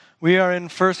We are in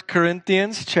 1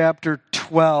 Corinthians chapter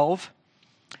 12.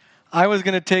 I was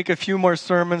going to take a few more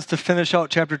sermons to finish out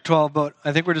chapter 12, but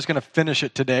I think we're just going to finish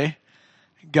it today,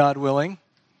 God willing.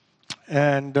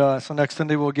 And so next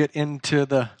Sunday we'll get into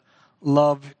the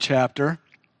love chapter.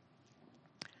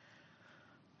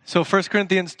 So 1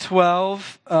 Corinthians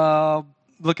 12,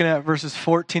 looking at verses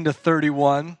 14 to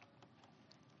 31.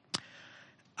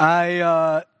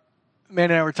 Manny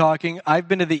and I were talking. I've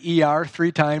been to the ER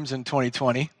 3 times in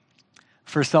 2020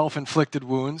 for self-inflicted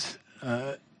wounds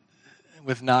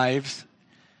with knives.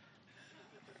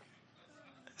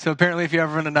 So apparently if you're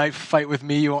ever in a knife fight with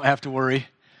me, you won't have to worry.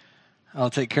 I'll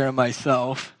take care of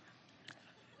myself.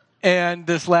 And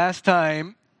this last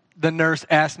time, the nurse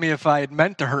asked me if I had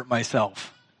meant to hurt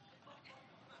myself.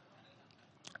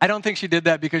 I don't think she did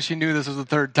that because she knew this was the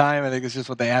 3rd time. I think it's just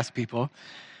what they ask people.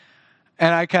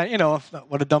 And I kind of,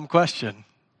 what a dumb question.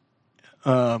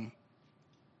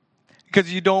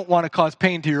 Because you don't want to cause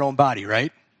pain to your own body,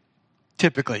 right?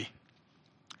 Typically.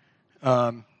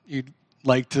 You'd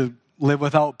like to live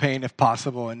without pain if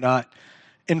possible and not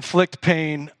inflict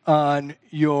pain on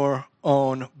your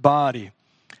own body.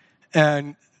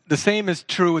 And the same is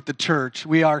true with the church.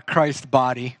 We are Christ's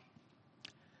body.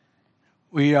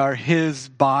 We are his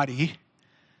body.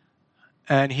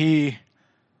 And he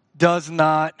does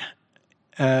not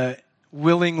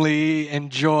willingly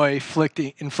enjoy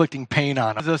inflicting pain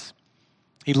on us.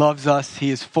 He loves us. He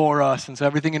is for us. And so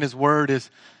everything in his word is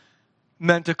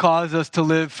meant to cause us to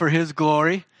live for his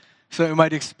glory so that we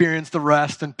might experience the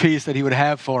rest and peace that he would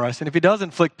have for us. And if he does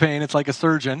inflict pain, it's like a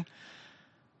surgeon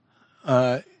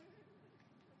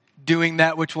doing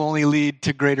that which will only lead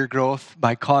to greater growth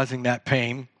by causing that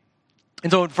pain.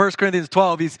 And so in 1 Corinthians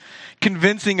 12, he's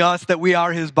convincing us that we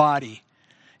are his body.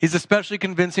 He's especially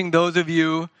convincing those of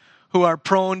you who are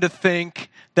prone to think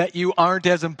that you aren't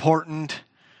as important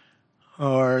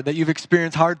or that you've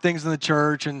experienced hard things in the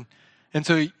church, and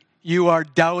so you are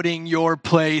doubting your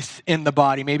place in the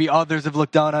body. Maybe others have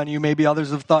looked down on you. Maybe others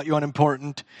have thought you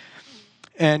unimportant.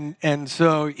 And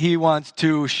so he wants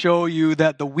to show you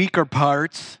that the weaker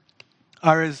parts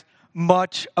are as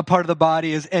much a part of the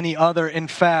body as any other. In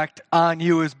fact, on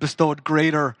you is bestowed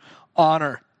greater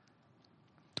honor.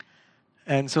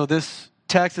 And so this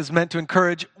text is meant to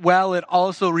encourage, while it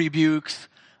also rebukes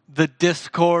the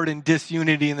discord and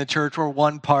disunity in the church where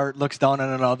one part looks down on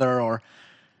another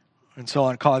and so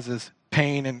on, causes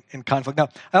pain and conflict. Now,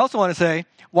 I also want to say,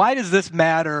 why does this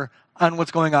matter on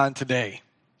what's going on today?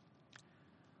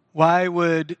 Why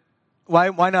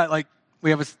not, like, we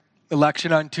have an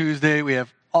election on Tuesday, we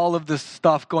have all of this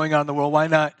stuff going on in the world, why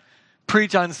not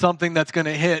preach on something that's going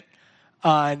to hit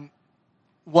on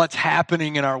what's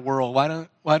happening in our world?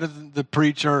 Why doesn't the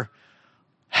preacher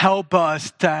help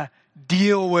us to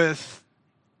deal with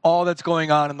all that's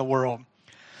going on in the world?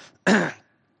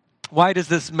 Why does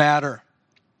this matter?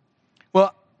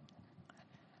 Well,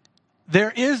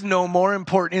 there is no more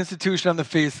important institution on the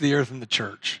face of the earth than the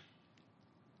church.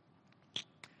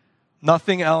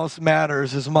 Nothing else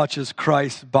matters as much as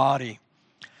Christ's body.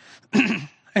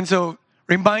 And so,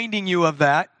 reminding you of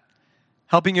that,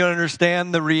 helping you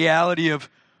understand the reality of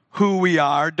who we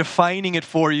are, defining it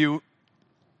for you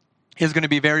is going to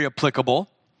be very applicable.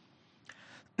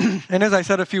 And as I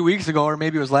said a few weeks ago, or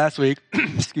maybe it was last week,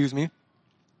 excuse me,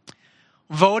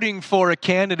 voting for a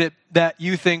candidate that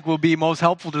you think will be most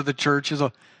helpful to the church is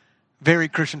a very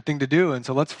Christian thing to do. And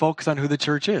so let's focus on who the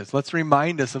church is. Let's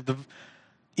remind us of the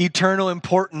eternal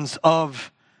importance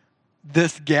of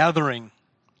this gathering.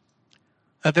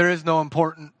 That there is no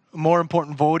more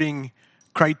important voting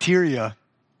criteria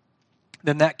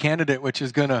than that candidate which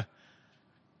is going to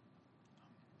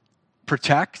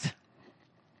protect,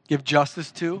 give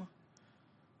justice to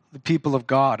the people of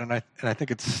God. And I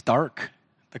think it's stark,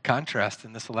 the contrast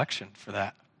in this election for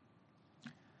that.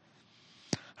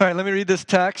 All right, let me read this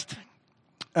text,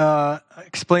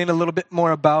 explain a little bit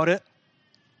more about it,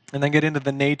 and then get into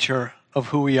the nature of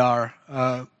who we are.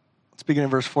 Let's begin in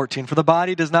verse 14. For the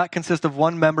body does not consist of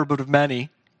one member, but of many.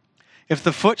 If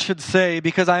the foot should say,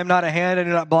 because I am not a hand, I do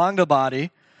not belong to the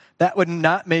body, that would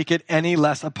not make it any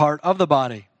less a part of the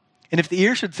body. And if the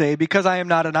ear should say, because I am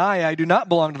not an eye, I do not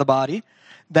belong to the body,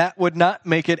 that would not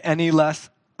make it any less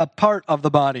a part of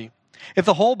the body. If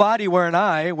the whole body were an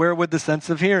eye, where would the sense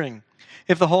of hearing?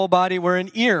 If the whole body were an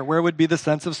ear, where would be the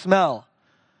sense of smell?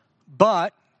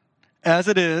 But, as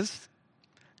it is,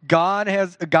 God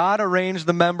arranged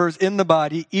the members in the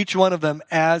body, each one of them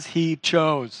as he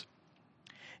chose.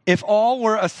 If all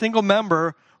were a single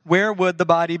member, where would the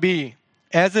body be?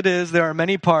 As it is, there are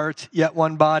many parts, yet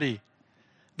one body.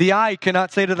 The eye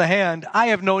cannot say to the hand, I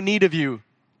have no need of you.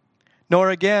 Nor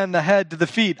again the head to the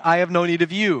feet, I have no need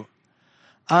of you.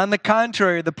 On the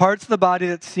contrary, the parts of the body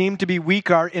that seem to be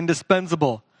weak are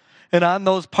indispensable. And on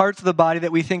those parts of the body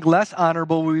that we think less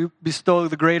honorable, we bestow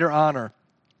the greater honor.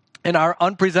 And our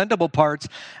unpresentable parts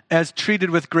as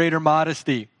treated with greater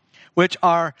modesty, which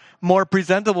our more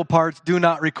presentable parts do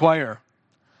not require.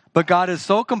 But God has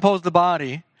so composed the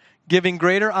body, giving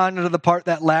greater honor to the part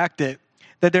that lacked it,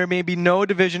 that there may be no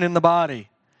division in the body,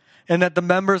 and that the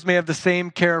members may have the same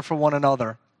care for one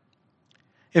another.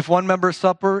 If one member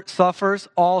suffers,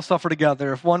 all suffer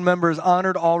together. If one member is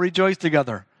honored, all rejoice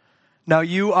together. Now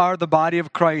you are the body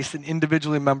of Christ and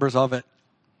individually members of it.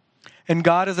 And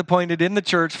God has appointed in the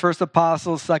church first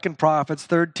apostles, second prophets,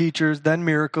 third teachers, then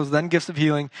miracles, then gifts of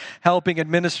healing, helping,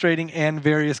 administrating, and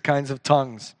various kinds of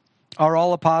tongues. Are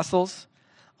all apostles?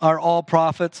 Are all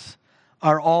prophets?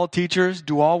 Are all teachers?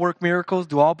 Do all work miracles?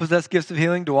 Do all possess gifts of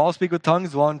healing? Do all speak with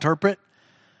tongues? Do all interpret?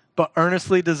 But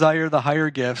earnestly desire the higher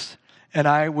gifts, and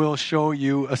I will show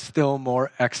you a still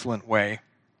more excellent way.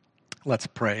 Let's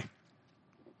pray.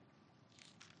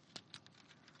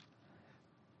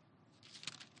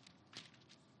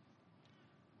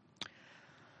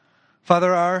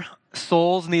 Father, our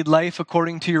souls need life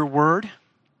according to your word.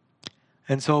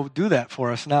 And so do that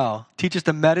for us now. Teach us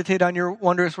to meditate on your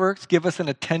wondrous works. Give us an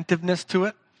attentiveness to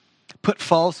it. Put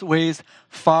false ways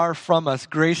far from us.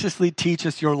 Graciously teach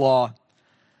us your law.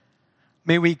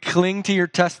 May we cling to your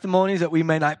testimonies that we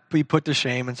may not be put to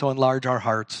shame. And so enlarge our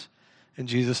hearts. In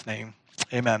Jesus' name,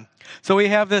 amen. So we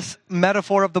have this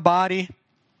metaphor of the body.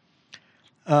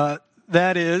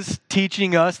 That is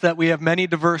teaching us that we have many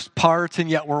diverse parts and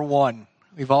yet we're one.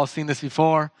 We've all seen this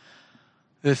before.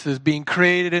 This is being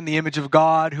created in the image of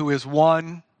God, who is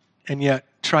one and yet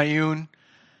triune.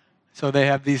 So they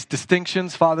have these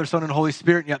distinctions, Father, Son, and Holy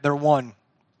Spirit, and yet they're one.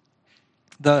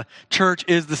 The church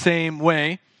is the same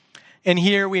way. And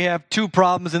here we have two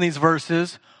problems in these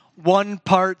verses. One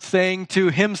part saying to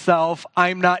himself,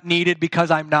 I'm not needed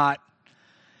because I'm not.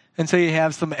 And so you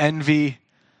have some envy,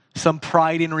 some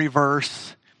pride in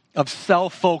reverse of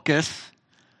self-focus,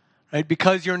 right?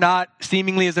 Because you're not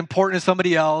seemingly as important as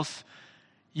somebody else,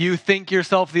 you think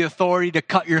yourself the authority to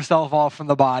cut yourself off from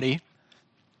the body.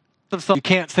 So you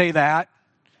can't say that.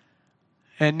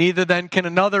 And neither then can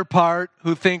another part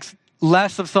who thinks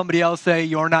less of somebody else say,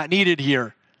 you're not needed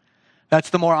here. That's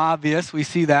the more obvious. We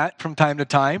see that from time to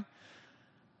time.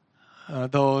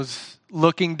 Those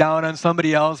looking down on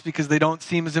somebody else because they don't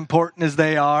seem as important as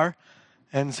they are.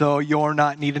 And so you're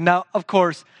not needed. Now, of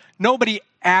course, nobody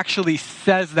actually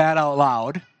says that out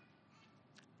loud.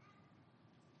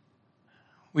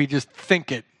 We just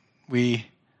think it. We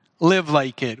live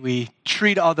like it. We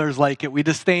treat others like it. We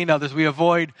disdain others. We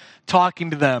avoid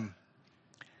talking to them.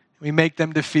 We make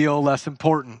them to feel less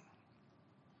important.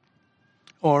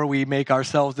 Or we make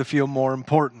ourselves to feel more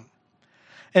important.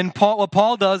 And what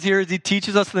Paul does here is he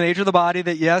teaches us the nature of the body,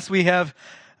 that yes, we have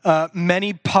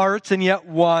many parts and yet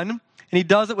one. And he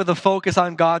does it with a focus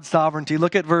on God's sovereignty.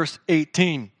 Look at verse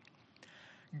 18.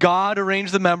 God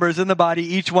arranged the members in the body,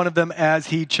 each one of them as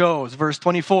he chose. Verse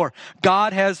 24.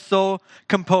 God has so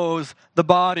composed the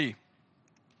body.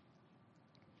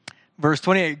 Verse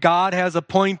 28. God has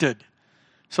appointed.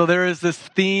 So there is this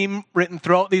theme written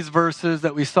throughout these verses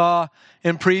that we saw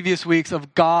in previous weeks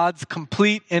of God's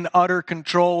complete and utter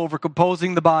control over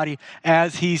composing the body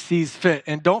as he sees fit.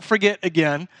 And don't forget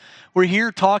again, we're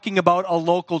here talking about a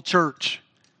local church.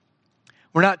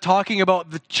 We're not talking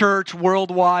about the church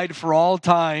worldwide for all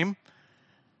time.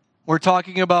 We're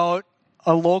talking about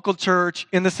a local church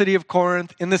in the city of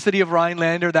Corinth, in the city of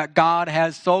Rhinelander, that God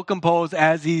has so composed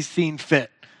as he's seen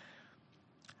fit.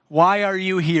 Why are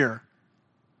you here?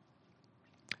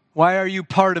 Why are you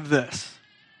part of this?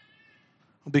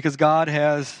 Well, because God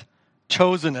has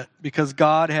chosen it. Because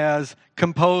God has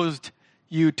composed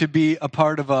you to be a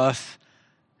part of us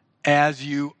as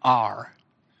you are.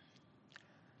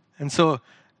 And so,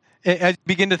 as you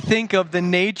begin to think of the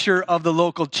nature of the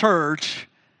local church,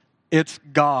 it's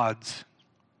God's.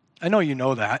 I know you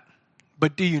know that,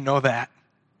 but do you know that?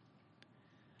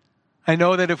 I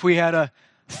know that if we had a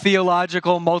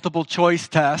theological multiple choice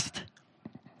test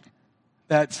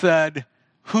that said,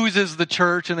 whose is the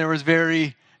church? And there was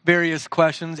various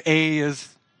questions. A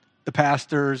is the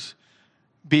pastors.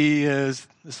 B is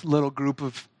this little group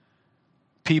of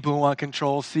people who want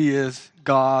control. C is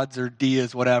God's, or D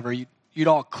is whatever. You'd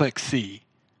all click C.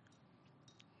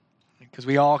 Because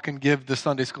we all can give the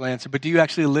Sunday school answer. But do you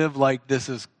actually live like this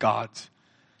is God's?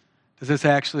 Does this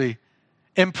actually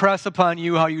impress upon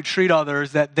you how you treat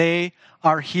others, that they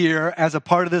are here as a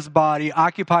part of this body,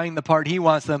 occupying the part he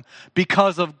wants them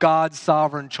because of God's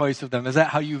sovereign choice of them? Is that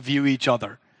how you view each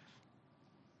other?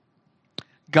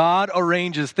 God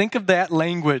arranges. Think of that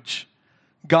language.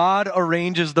 God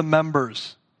arranges the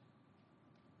members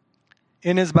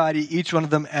in his body, each one of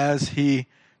them as he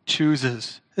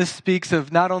chooses. This speaks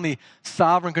of not only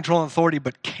sovereign control and authority,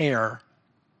 but care,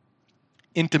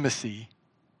 intimacy.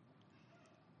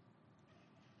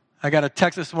 I got a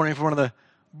text this morning from one of the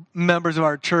members of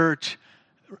our church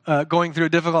going through a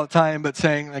difficult time, but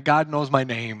saying that God knows my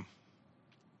name.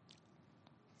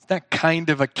 It's that kind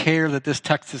of a care that this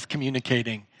text is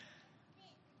communicating.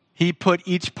 He put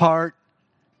each part,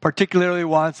 particularly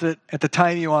wants it, at the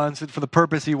time he wants it, for the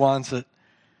purpose he wants it.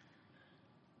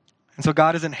 And so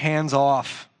God isn't hands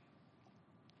off.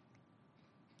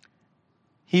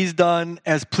 He's done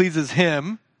as pleases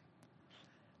him,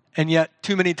 and yet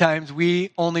too many times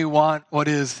we only want what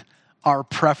is our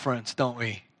preference, don't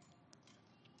we?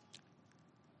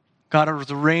 God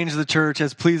has arranged the church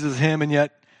as pleases him, and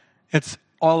yet it's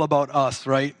all about us,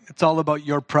 right? It's all about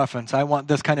your preference. I want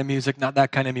this kind of music, not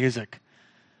that kind of music.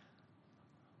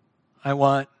 I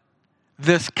want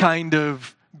this kind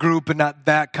of group and not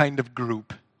that kind of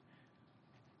group.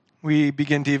 We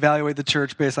begin to evaluate the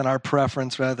church based on our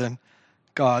preference rather than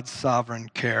God's sovereign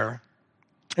care.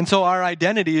 And so our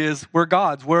identity is we're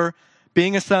God's. We're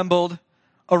being assembled,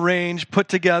 arranged, put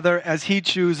together as he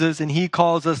chooses, and he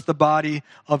calls us the body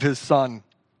of his Son.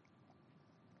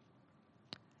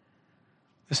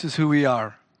 This is who we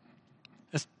are.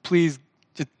 Please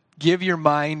just give your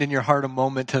mind and your heart a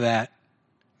moment to that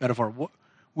metaphor.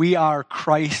 We are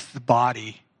Christ's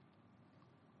body.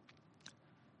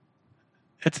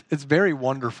 It's very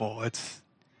wonderful. It's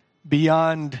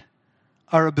beyond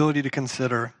our ability to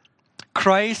consider.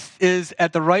 Christ is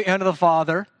at the right hand of the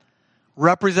Father,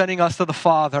 representing us to the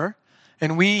Father,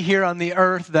 and we here on the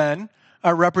earth then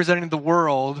are representing the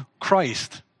world,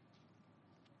 Christ.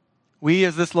 We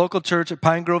as this local church at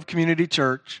Pine Grove Community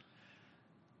Church,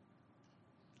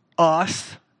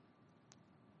 us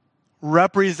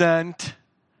represent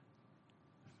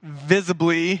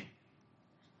visibly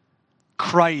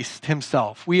Christ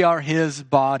himself. We are his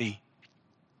body.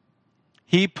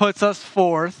 He puts us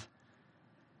forth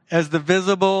as the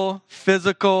visible,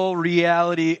 physical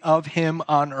reality of him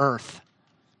on earth.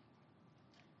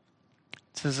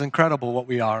 This is incredible what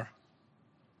we are.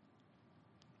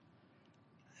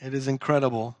 It is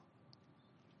incredible.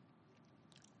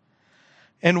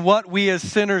 And what we as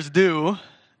sinners do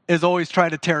is always try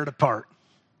to tear it apart.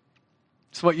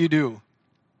 It's what you do.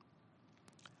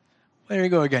 There you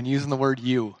go again, using the word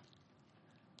you.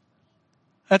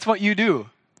 That's what you do.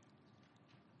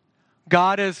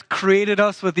 God has created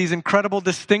us with these incredible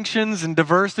distinctions and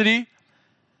diversity,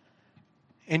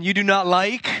 and you do not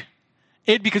like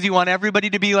it because you want everybody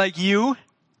to be like you.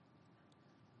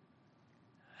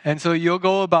 And so you'll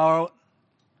go about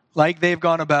like they've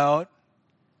gone about,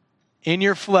 in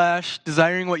your flesh,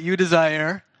 desiring what you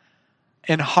desire,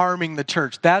 and harming the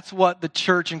church. That's what the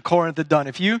church in Corinth had done.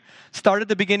 If you start at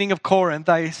the beginning of Corinth,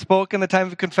 I spoke in the time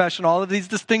of confession, all of these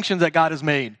distinctions that God has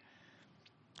made.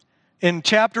 In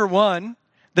chapter 1,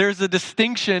 there's a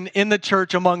distinction in the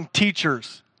church among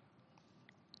teachers.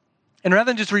 And rather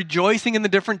than just rejoicing in the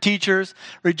different teachers,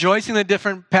 rejoicing in the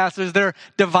different pastors, they're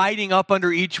dividing up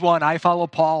under each one. I follow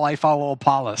Paul, I follow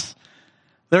Apollos.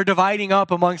 They're dividing up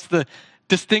amongst the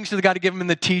distinctions God had given them in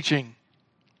the teaching.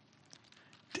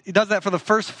 He does that for the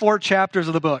first 4 chapters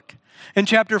of the book. In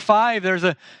chapter 5, there's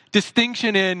a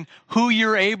distinction in who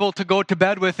you're able to go to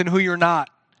bed with and who you're not.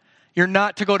 You're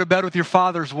not to go to bed with your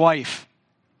father's wife.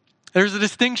 There's a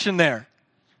distinction there.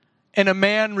 And a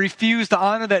man refused to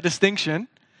honor that distinction.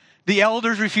 The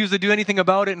elders refused to do anything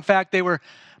about it. In fact, they were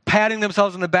patting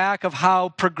themselves on the back of how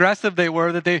progressive they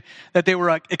were, that they were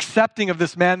accepting of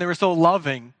this man. They were so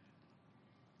loving.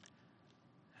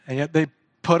 And yet they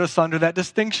put us under that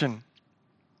distinction.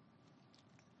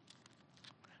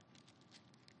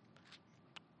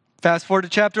 Fast forward to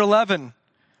chapter 11.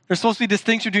 There's supposed to be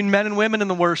distinction between men and women in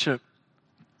the worship.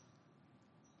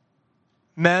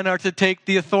 Men are to take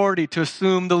the authority, to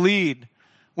assume the lead.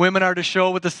 Women are to show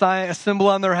with a symbol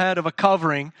on their head of a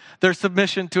covering their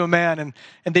submission to a man,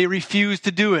 and they refuse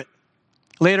to do it.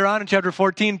 Later on in chapter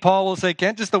 14, Paul will say,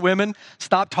 can't just the women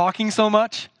stop talking so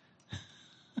much?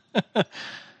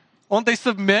 Won't they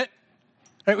submit?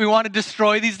 Right? We want to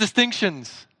destroy these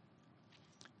distinctions.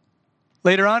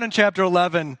 Later on in chapter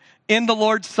 11, in the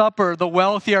Lord's Supper, the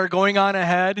wealthy are going on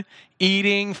ahead,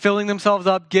 eating, filling themselves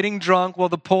up, getting drunk, while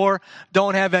the poor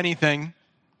don't have anything.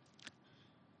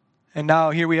 And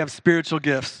now here we have spiritual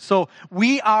gifts. So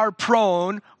we are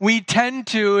prone, we tend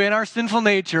to, in our sinful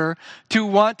nature, to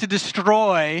want to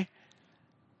destroy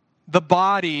the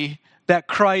body that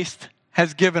Christ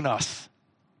has given us.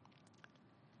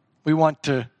 We want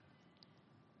to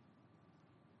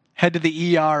head to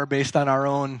the ER based on our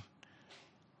own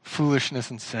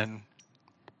foolishness and sin.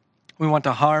 We want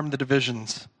to harm the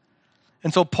divisions.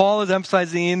 And so Paul is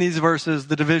emphasizing in these verses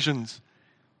the divisions,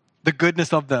 the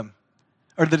goodness of them,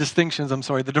 or the distinctions,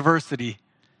 the diversity,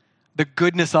 the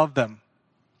goodness of them.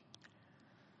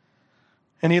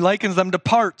 And he likens them to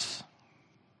parts.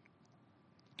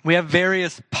 We have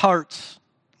various parts.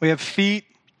 We have feet,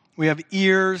 we have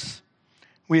ears,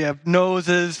 we have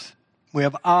noses, we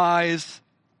have eyes,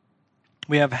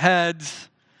 we have heads,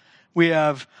 we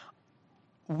have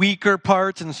weaker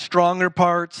parts and stronger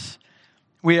parts.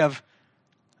 We have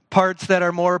parts that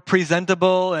are more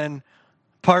presentable and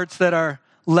parts that are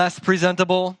less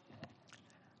presentable.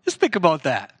 Just think about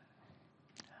that.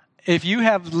 If you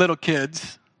have little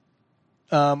kids,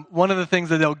 one of the things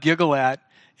that they'll giggle at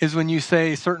is when you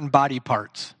say certain body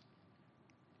parts.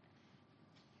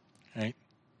 Right?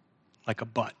 Like a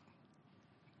butt.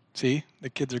 See? The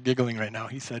kids are giggling right now.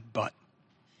 He said butt.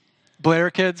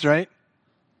 Blair kids, right?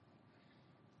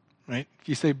 Right? If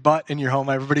you say butt in your home,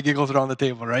 everybody giggles around the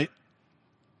table, right?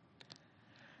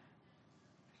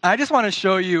 I just want to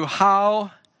show you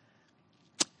how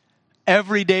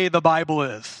everyday the Bible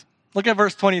is. Look at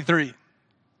verse 23.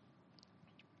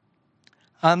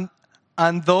 On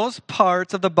those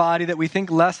parts of the body that we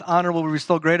think less honorable, we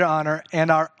restore greater honor,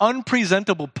 and our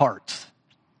unpresentable parts.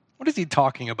 What is he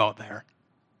talking about there?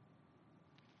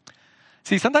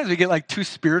 See, sometimes we get like too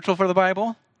spiritual for the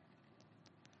Bible.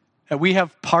 That we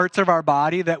have parts of our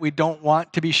body that we don't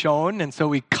want to be shown, and so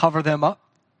we cover them up.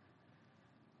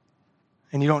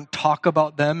 And you don't talk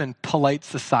about them in polite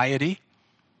society.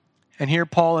 And here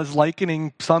Paul is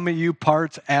likening some of you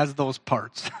parts as those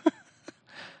parts.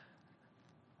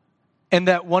 And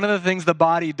that one of the things the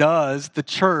body does, the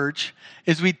church,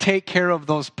 is we take care of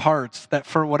those parts that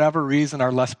for whatever reason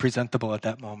are less presentable at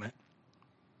that moment.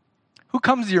 Who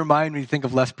comes to your mind when you think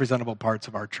of less presentable parts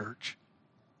of our church?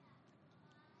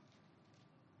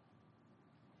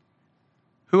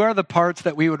 Who are the parts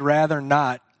that we would rather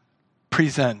not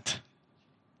present?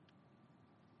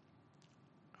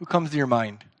 Who comes to your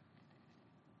mind?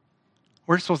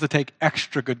 We're supposed to take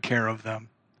extra good care of them.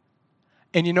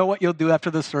 And you know what you'll do after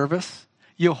the service?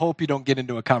 You'll hope you don't get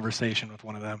into a conversation with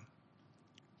one of them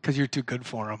because you're too good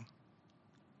for them.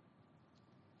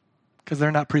 Because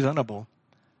they're not presentable.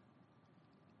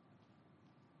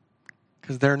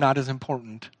 Because they're not as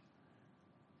important.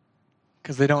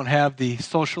 Because they don't have the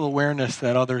social awareness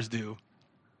that others do.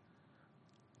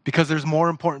 Because there's more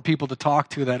important people to talk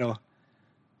to that'll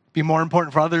be more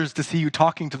important for others to see you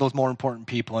talking to those more important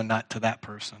people and not to that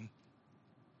person.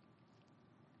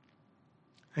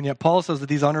 And yet Paul says that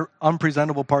these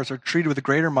unpresentable parts are treated with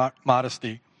greater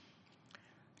modesty,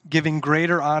 giving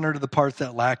greater honor to the parts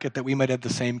that lack it, that we might have the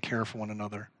same care for one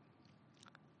another.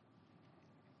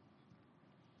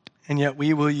 And yet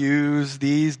we will use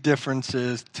these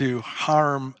differences to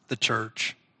harm the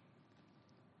church.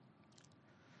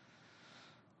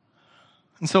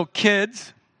 And so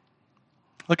kids,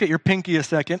 look at your pinky a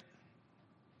second.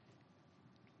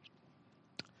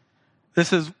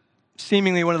 This is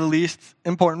seemingly one of the least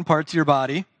important parts of your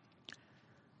body.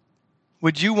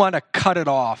 Would you want to cut it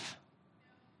off?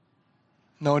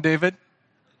 No, David?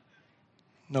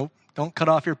 Nope, don't cut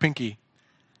off your pinky.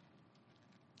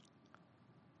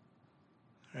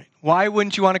 Right. Why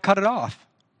wouldn't you want to cut it off?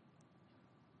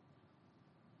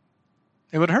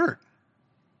 It would hurt.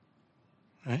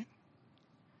 Right?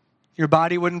 Your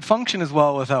body wouldn't function as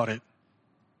well without it.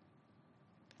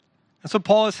 That's what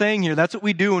Paul is saying here. That's what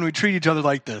we do when we treat each other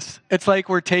like this. It's like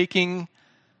we're taking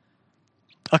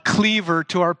a cleaver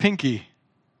to our pinky.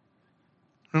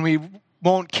 And we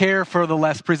won't care for the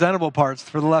less presentable parts,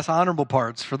 for the less honorable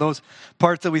parts, for those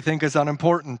parts that we think is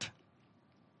unimportant.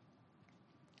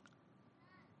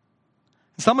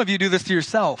 Some of you do this to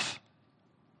yourself.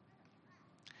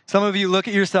 Some of you look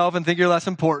at yourself and think you're less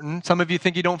important. Some of you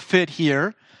think you don't fit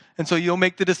here. And so you'll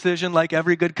make the decision, like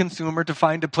every good consumer, to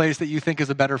find a place that you think is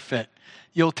a better fit.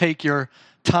 You'll take your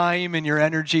time and your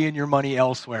energy and your money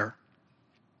elsewhere.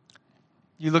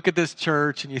 You look at this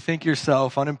church and you think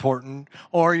yourself unimportant,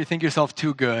 or you think yourself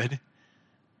too good.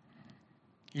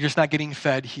 You're just not getting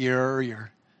fed here. You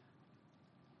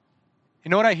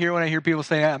know what I hear when I hear people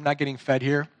say, I'm not getting fed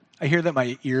here? I hear that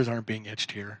my ears aren't being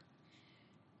itched here.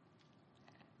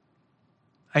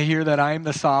 I hear that I'm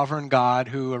the sovereign God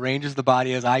who arranges the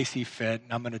body as I see fit,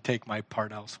 and I'm going to take my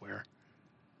part elsewhere.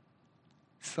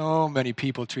 So many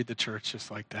people treat the church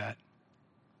just like that.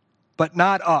 But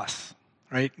not us,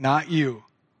 right? Not you.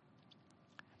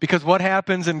 Because what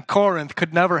happens in Corinth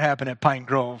could never happen at Pine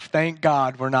Grove. Thank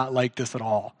God we're not like this at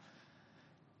all.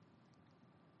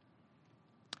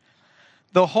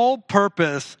 The whole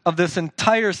purpose of this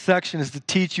entire section is to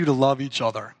teach you to love each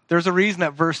other. There's a reason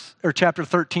that chapter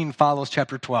 13 follows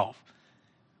chapter 12.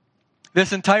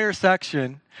 This entire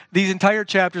section, these entire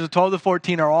chapters of 12 to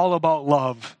 14 are all about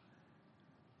love.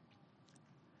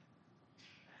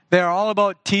 They are all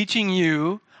about teaching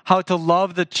you how to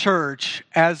love the church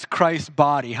as Christ's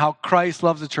body, how Christ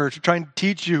loves the church. We're trying to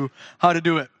teach you how to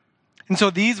do it. And so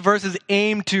these verses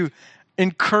aim to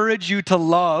encourage you to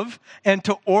love and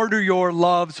to order your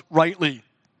loves rightly.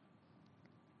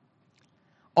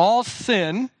 All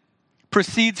sin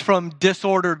proceeds from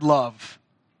disordered love.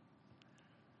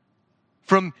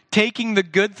 From taking the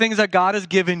good things that God has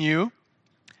given you,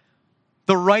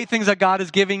 the right things that God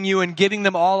is giving you, and getting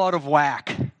them all out of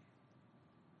whack.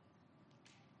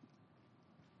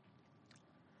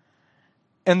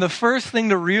 And the first thing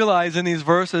to realize in these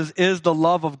verses is the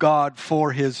love of God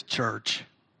for His church.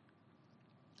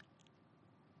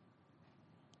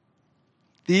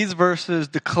 These verses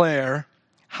declare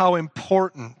how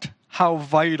important, how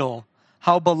vital,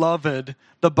 how beloved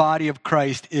the body of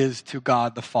Christ is to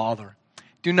God the Father.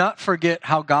 Do not forget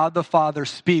how God the Father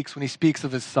speaks when He speaks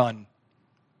of His Son.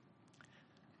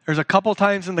 There's a couple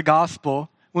times in the gospel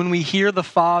when we hear the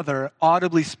Father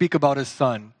audibly speak about His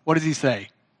Son. What does He say?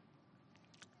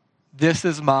 This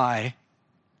is my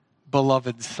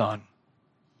beloved Son.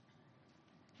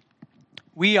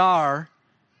 We are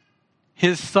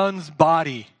His Son's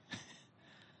body.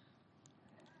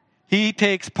 He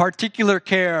takes particular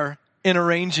care in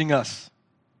arranging us.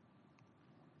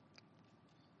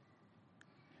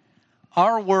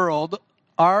 Our world,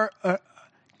 our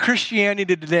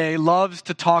Christianity today loves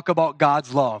to talk about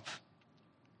God's love.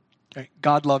 Okay?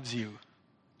 God loves you.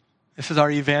 This is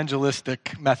our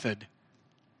evangelistic method.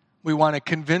 We want to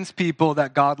convince people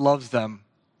that God loves them.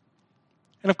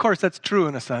 And of course, that's true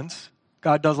in a sense.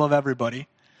 God does love everybody.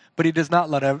 But He does not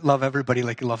love everybody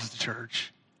like He loves the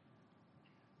church.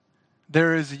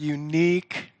 There is a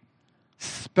unique,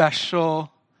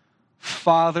 special,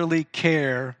 fatherly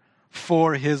care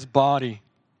for His body.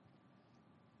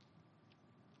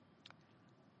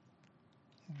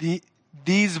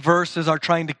 These verses are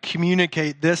trying to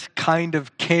communicate this kind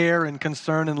of care and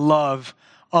concern and love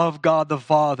of God the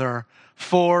Father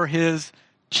for His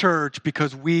church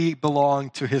because we belong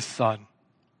to His Son.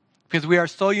 Because we are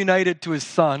so united to His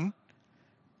Son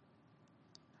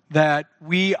that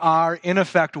we are, in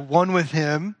effect, one with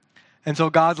Him. And so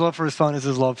God's love for His Son is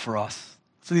His love for us.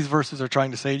 So these verses are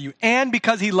trying to say to you, and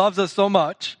because He loves us so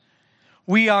much,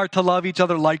 we are to love each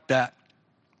other like that.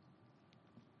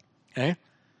 Okay?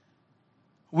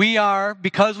 We are,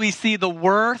 because we see the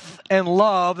worth and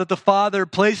love that the Father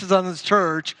places on His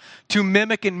church, to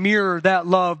mimic and mirror that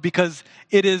love because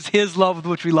it is His love with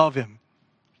which we love Him.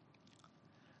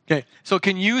 Okay, so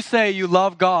can you say you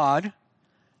love God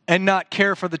and not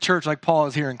care for the church like Paul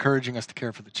is here encouraging us to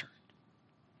care for the church?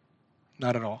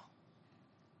 Not at all.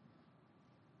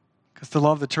 Because to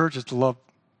love the church is to love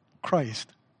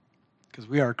Christ. Because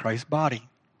we are Christ's body.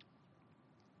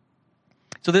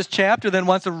 So this chapter then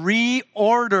wants to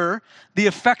reorder the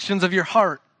affections of your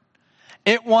heart.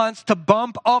 It wants to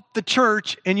bump up the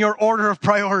church in your order of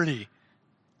priority.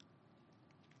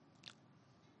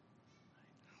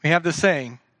 We have this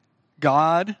saying,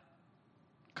 God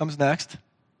comes next,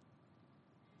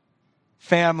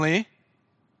 family,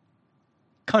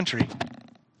 country.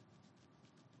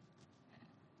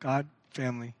 God,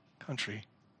 family, country.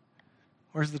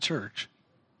 Where's the church?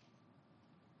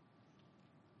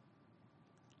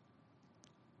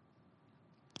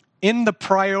 In the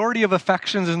priority of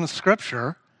affections in the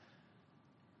Scripture,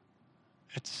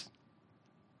 it's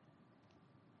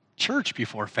church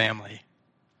before family.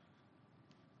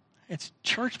 It's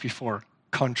church before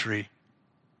country.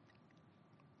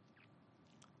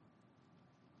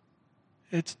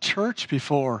 It's church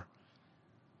before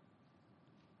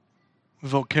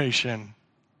vocation.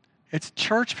 It's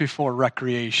church before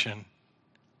recreation.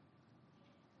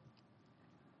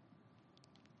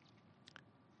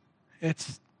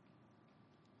 It's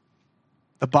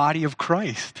the body of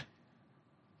Christ.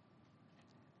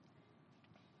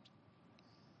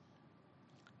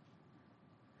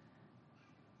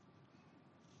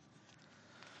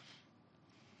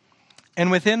 And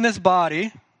within this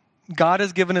body, God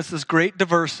has given us this great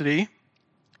diversity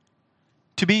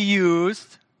to be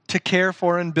used to care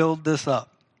for and build this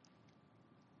up.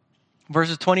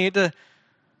 Verses 28 to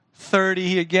 30,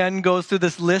 he again goes through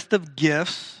this list of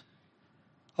gifts: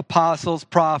 apostles,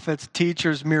 prophets,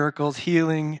 teachers, miracles,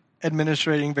 healing,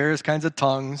 administrating various kinds of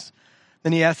tongues.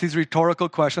 Then he asks these rhetorical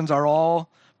questions: are all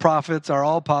prophets, are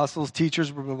all apostles,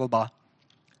 teachers, blah, blah, blah, blah.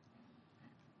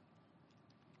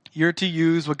 You're to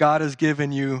use what God has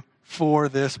given you for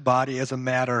this body as a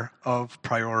matter of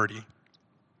priority,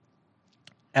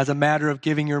 as a matter of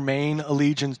giving your main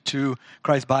allegiance to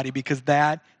Christ's body, because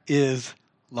that is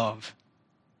love.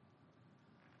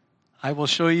 I will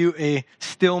show you a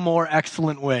still more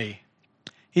excellent way.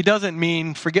 He doesn't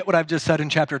mean, forget what I've just said in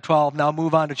chapter 12, now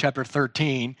move on to chapter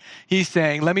 13. He's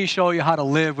saying, let me show you how to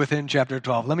live within chapter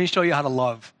 12. Let me show you how to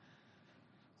love.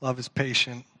 Love is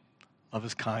patient. Love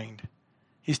is kind.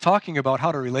 He's talking about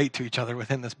how to relate to each other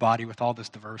within this body with all this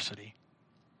diversity.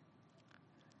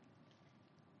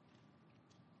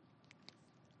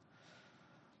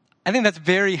 I think that's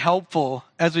very helpful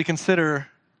as we consider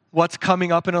what's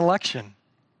coming up in an election.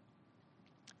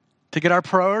 To get our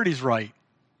priorities right.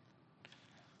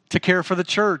 To care for the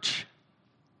church.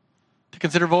 To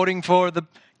consider voting for the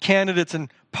candidates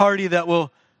and party that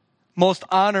will most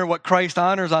honor what Christ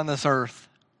honors on this earth.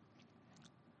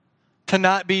 To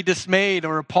not be dismayed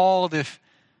or appalled if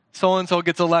so-and-so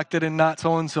gets elected and not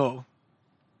so-and-so.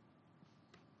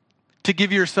 To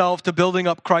give yourself to building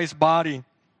up Christ's body.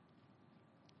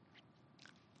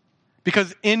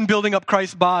 Because in building up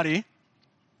Christ's body,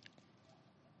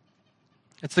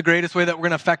 it's the greatest way that we're going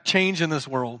to affect change in this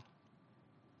world.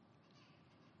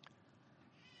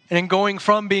 And in going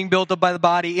from being built up by the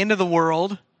body into the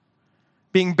world,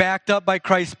 being backed up by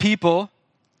Christ's people,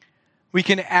 we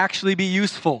can actually be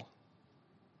useful.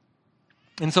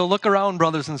 And so look around,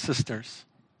 brothers and sisters.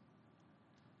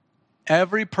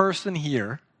 Every person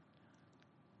here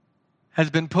has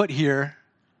been put here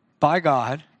by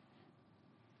God,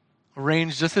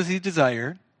 arranged just as He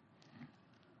desired,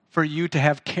 for you to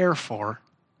have care for.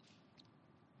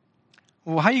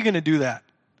 Well, how are you going to do that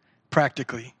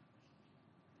practically?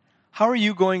 How are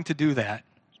you going to do that?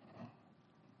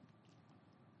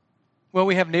 Well,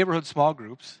 we have neighborhood small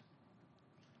groups.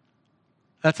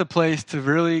 That's a place to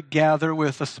really gather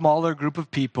with a smaller group of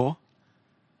people,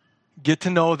 get to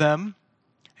know them,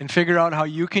 and figure out how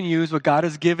you can use what God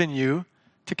has given you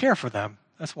to care for them.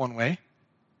 That's one way.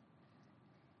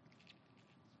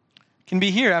 It can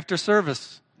be here after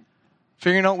service,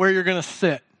 figuring out where you're going to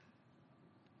sit.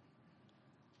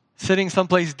 Sitting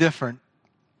someplace different.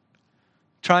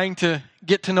 Trying to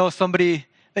get to know somebody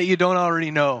that you don't already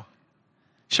know.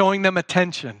 Showing them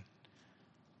attention.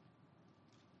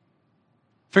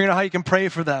 Figuring out how you can pray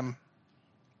for them.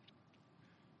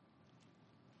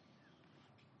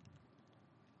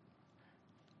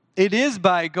 It is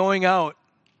by going out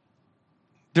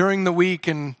during the week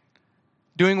and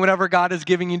doing whatever God is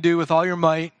giving you to do with all your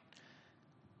might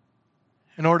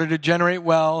in order to generate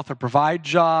wealth or provide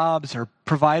jobs or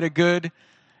provide a good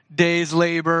day's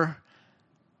labor,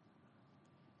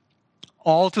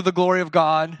 all to the glory of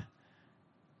God,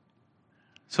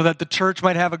 so that the church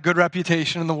might have a good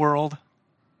reputation in the world.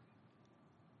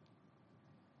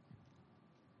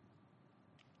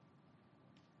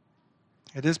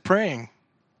 It is praying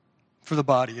for the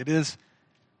body. It is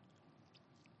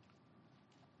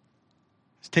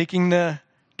taking the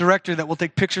director that we'll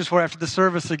take pictures for after the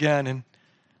service again and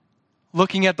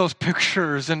looking at those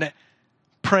pictures and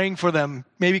praying for them,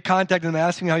 maybe contacting them,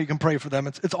 asking how you can pray for them.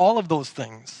 It's all of those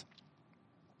things.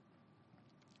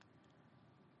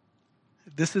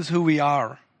 This is who we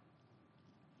are.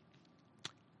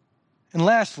 And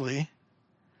lastly,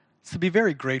 it's to be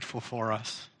very grateful for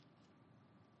us.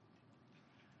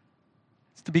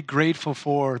 It's to be grateful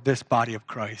for this body of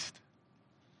Christ.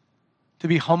 To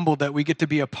be humbled that we get to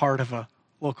be a part of a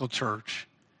local church.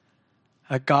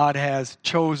 That God has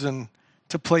chosen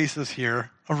to place us here,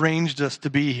 arranged us to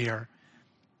be here.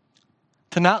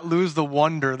 To not lose the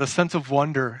wonder, the sense of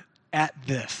wonder at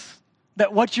this.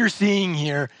 That what you're seeing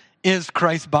here is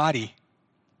Christ's body.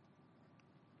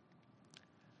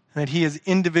 And that He has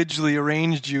individually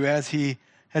arranged you as He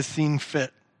has seen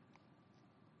fit.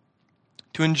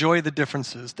 To enjoy the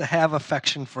differences, to have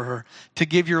affection for her, to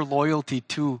give your loyalty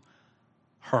to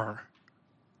her.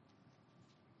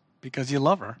 Because you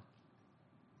love her.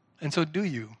 And so do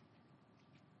you.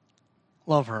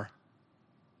 Love her.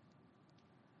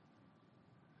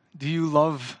 Do you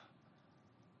love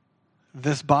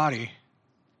this body?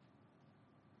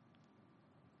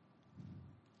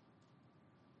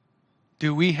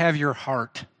 Do we have your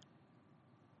heart?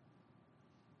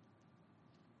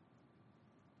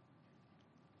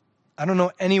 I don't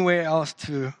know any way else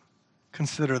to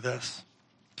consider this.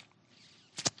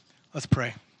 Let's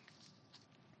pray.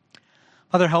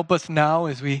 Father, help us now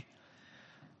as we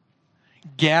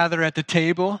gather at the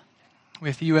table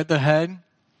with you at the head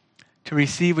to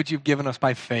receive what you've given us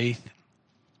by faith,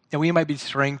 that we might be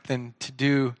strengthened to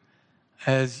do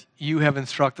as you have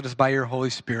instructed us by your Holy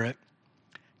Spirit,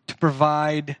 to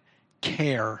provide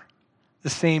care, the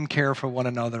same care for one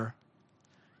another,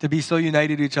 to be so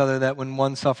united to each other that when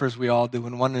one suffers, we all do.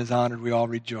 When one is honored, we all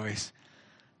rejoice.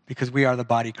 Because we are the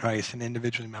body of Christ and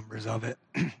individually members of it.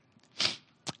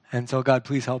 And so, God,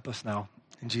 please help us now.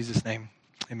 In Jesus' name,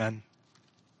 amen.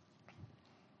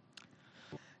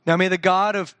 Now may the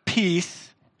God of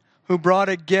peace, who brought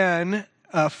again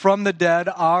from the dead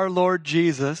our Lord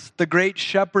Jesus, the great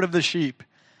shepherd of the sheep,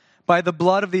 by the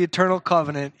blood of the eternal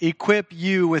covenant, equip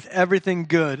you with everything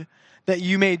good, that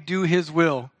you may do his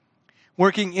will,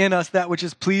 working in us that which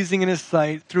is pleasing in his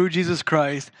sight, through Jesus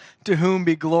Christ, to whom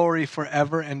be glory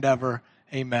forever and ever.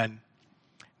 Amen.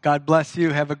 God bless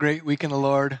you. Have a great week in the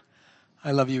Lord.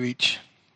 I love you each.